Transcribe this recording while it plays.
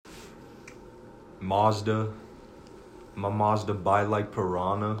Mazda. My Mazda bite like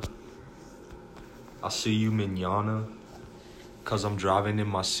piranha. I see you manana. Cause I'm driving in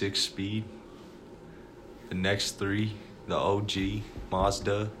my 6-speed. The next 3, the OG,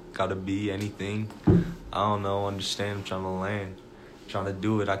 Mazda, gotta be anything. I don't know, understand, I'm trying to land. Trying to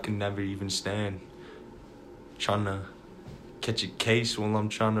do it, I can never even stand. Trying to catch a case while I'm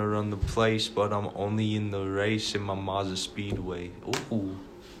trying to run the place, but I'm only in the race in my Mazda Speedway. Ooh.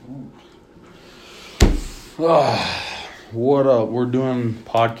 What up? We're doing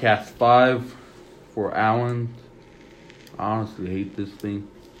podcast 5 for Alan. I honestly hate this thing.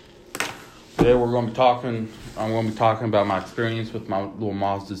 Today I'm going to be talking about my experience with my little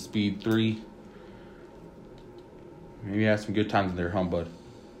Mazda Speed 3. Maybe you had some good times in there, huh, bud?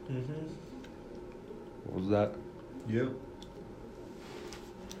 Mm-hmm. What was that? Yep.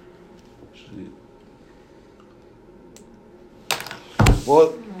 Shit.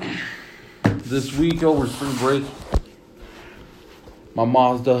 Well, this week over spring break, my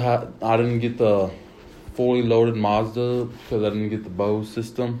Mazda I didn't get the fully loaded Mazda because I didn't get the Bose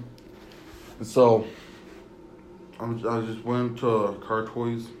system. And so I just went to Car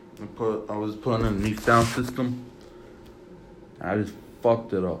Toys and I was putting in a new sound system. I just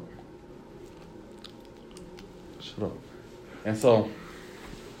fucked it up. Shut up. And so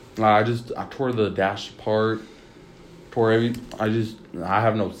I tore the dash apart. I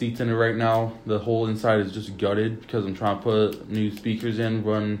have no seats in it right now. The whole inside is just gutted because I'm trying to put new speakers in,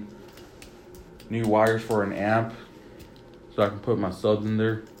 run new wires for an amp so I can put my subs in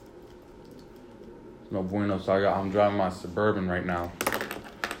there. No bueno. So I'm driving my Suburban right now.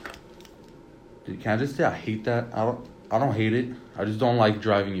 Dude, can I just say I hate that? I don't hate it. I just don't like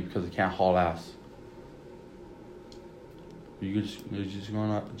driving it because it can't haul ass. You're just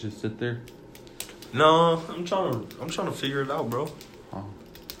gonna just sit there? No, I'm trying to figure it out, bro. Oh.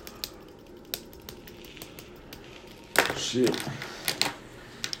 Shit.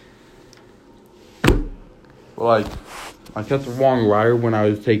 Well, I kept the wrong wire when I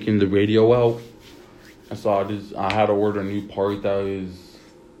was taking the radio out. And so I had to order a new part that was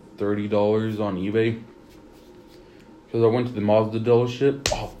 $30 on eBay. Because I went to the Mazda dealership.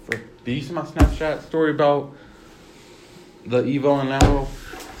 Oh, frick. Did you see my Snapchat story about the Evo and Lambo?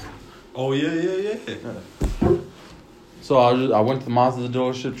 Oh, yeah. So I went to the Mazda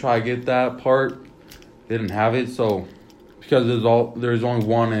dealership, try to get that part. They didn't have it, so because there's only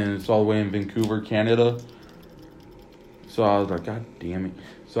one and it's all the way in Vancouver, Canada. So I was like, God damn it.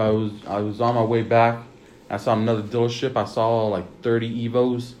 So I was on my way back. I saw another dealership. I saw like 30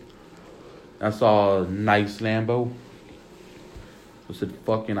 Evos. I saw a nice Lambo. I said,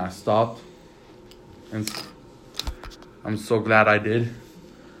 fucking, I stopped. And I'm so glad I did.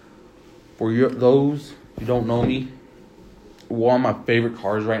 For those who don't know me, one of my favorite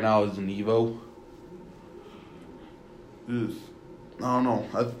cars right now is an Evo. I don't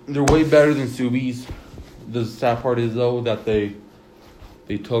know. They're way better than Subis. The sad part is though that they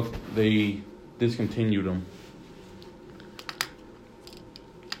discontinued them.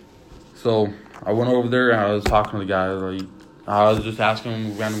 So I went over there and I was talking to the guy. Like I was just asking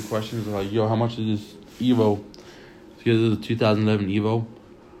him random questions like, "Yo, how much is this Evo?" Because it's a 2011 Evo.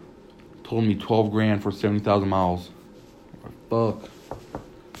 Told me $12,000 for 70,000 miles. Fuck.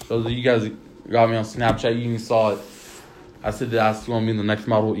 Those of you guys got me on Snapchat, you even saw it. I said that's going to be the next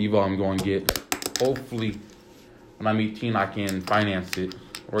model Evo I'm going to get. Hopefully, when I'm 18, I can finance it.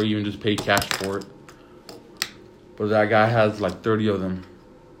 Or even just pay cash for it. But that guy has like 30 of them.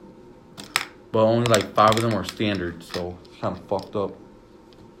 But only like 5 of them are standard. So, it's kind of fucked up.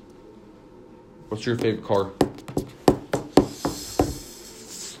 What's your favorite car?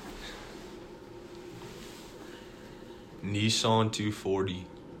 Nissan 240.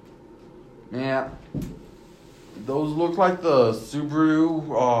 Yeah. Those look like the Subaru.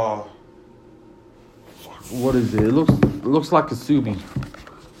 What is it? It looks like a Subi.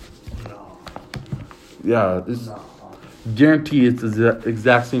 No. Yeah, it's guarantee it's the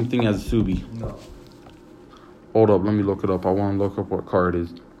exact same thing as a Subi. No. Hold up, let me look it up. I want to look up what car it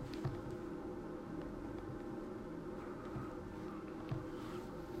is.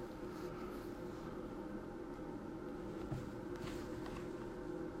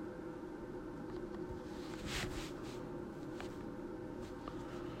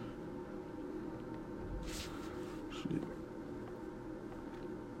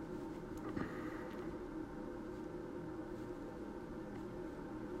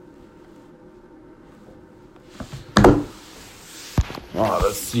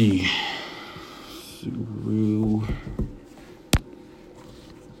 Let's see. Subaru.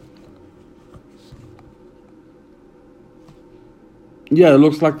 Yeah, it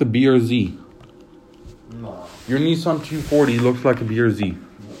looks like the BRZ. Nah. Your Nissan 240 looks like a BRZ.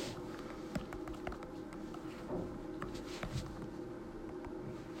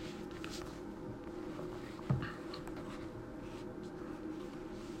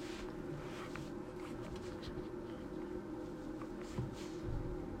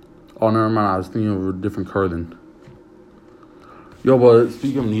 Oh, never mind. I was thinking of a different car then. Yo, but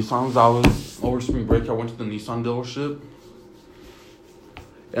speaking of Nissans, I was over spring break. I went to the Nissan dealership,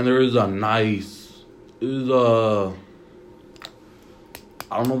 and there is a nice. It was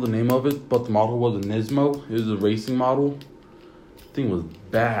I don't know the name of it, but the model was a Nismo. It was a racing model. The thing was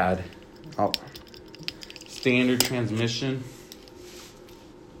bad. Standard transmission.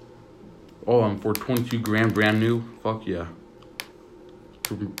 Oh, and for 22 grand, brand new. Fuck yeah.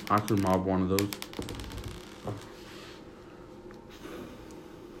 I could mob one of those.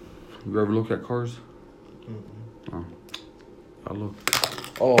 You ever look at cars? Mm-hmm. Oh, I look.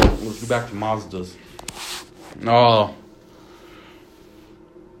 Oh, let's go back to Mazdas. Oh,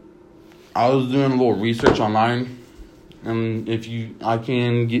 I was doing a little research online, and I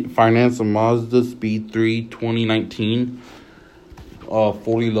can finance a Mazda Speed 3 2019,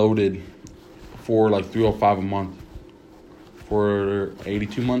 fully loaded, for like $305 a month, for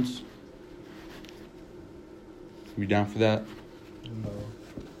 82 months. You down for that? No.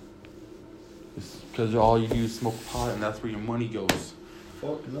 It's because all you do is smoke pot, and that's where your money goes.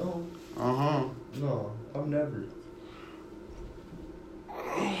 Fuck no. Uh-huh. No, I've never.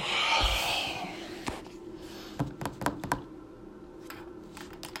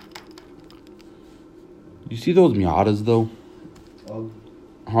 You see those Miatas, though? Ugly.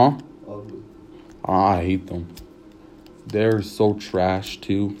 Huh? Ugly. I hate them. They're so trash,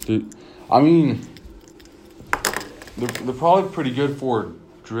 too. I mean, they're probably pretty good for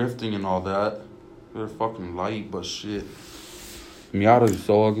drifting and all that. They're fucking light, but shit. Miatas are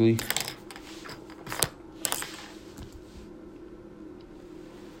so ugly.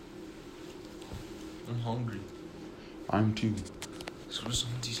 I'm hungry. I'm too. Let's go to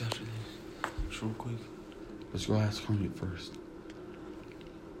something after this. Just real quick. Let's go ask Kanye first.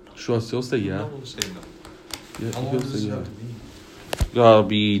 Should I still say yeah? No, we'll say no. Yeah, How he'll long does say this yeah. have to be? That'll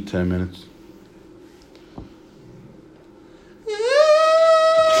be 10 minutes.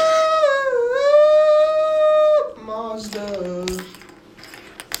 Mazda.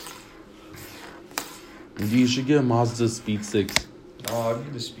 You should get a Mazda Speed 6. No, I'd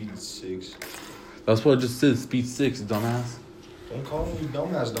get the Speed 6. That's what I just said, Speed 6, dumbass. Don't call me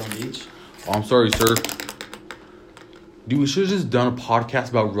dumbass, dumb bitch. Oh, I'm sorry, sir. Dude, we should have just done a podcast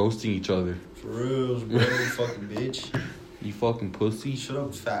about roasting each other. For reals, bro, you fucking bitch. You fucking pussy. Shut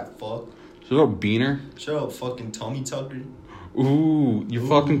up, fat fuck. Shut up, beaner. Shut up, fucking tummy tucker. Ooh, you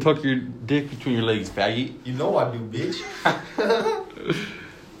fucking tuck your dick between your legs, faggot. You know I do, bitch.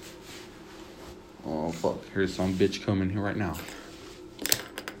 Oh, fuck. Here's some bitch coming here right now.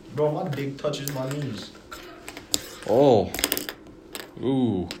 Bro, my dick touches my knees. Oh.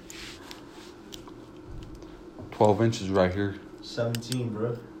 Ooh. 12 inches right here. 17,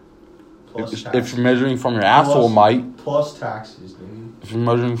 bro. Plus If taxes. you're measuring from your asshole, it might. Plus taxes, dude. If you're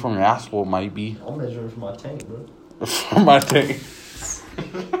measuring from your asshole, it might be. I'm measuring from my tank, bro. From my tank.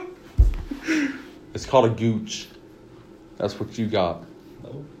 It's called a gooch. That's what you got.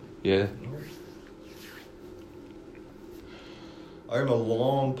 No. Yeah. No. I got a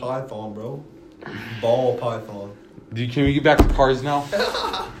long python, bro. Ball python. Dude, can we get back to cars now?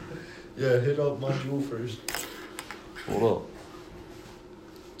 Yeah, hit up my jewel first. Hold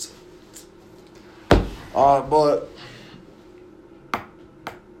up. But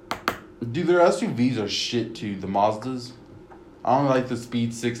dude, their SUVs are shit too. The Mazdas. I don't like the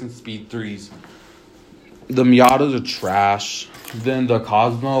Speed 6 and Speed 3s. The Miatas are trash. Then the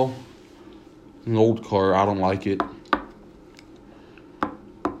Cosmo, an old car. I don't like it.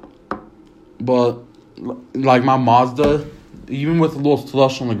 But like my Mazda, even with a little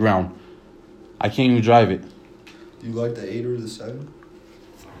slush on the ground, I can't even drive it. Do you like the 8 or the 7?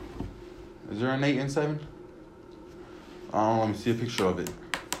 Is there an 8 and 7? I don't know, let me see a picture of it.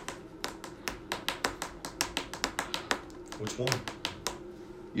 Which one?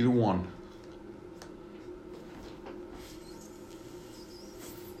 Either one.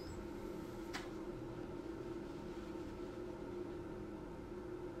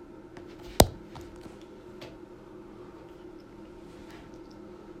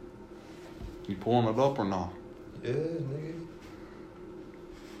 You pulling it up or not? Yeah, nigga.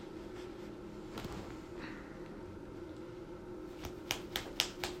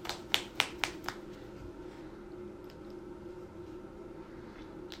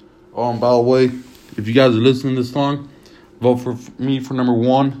 Oh, and by the way, if you guys are listening to this song, vote for me for number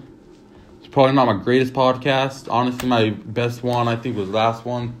 1. probably not my greatest podcast. Honestly, my best one, I think, was last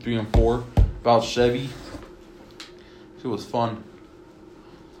one, 3 and 4, about Chevy. It was fun.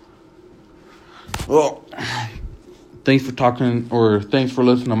 Well, thanks for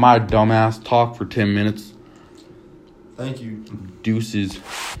listening to my dumbass talk for 10 minutes. Thank you. Deuces.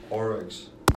 RX.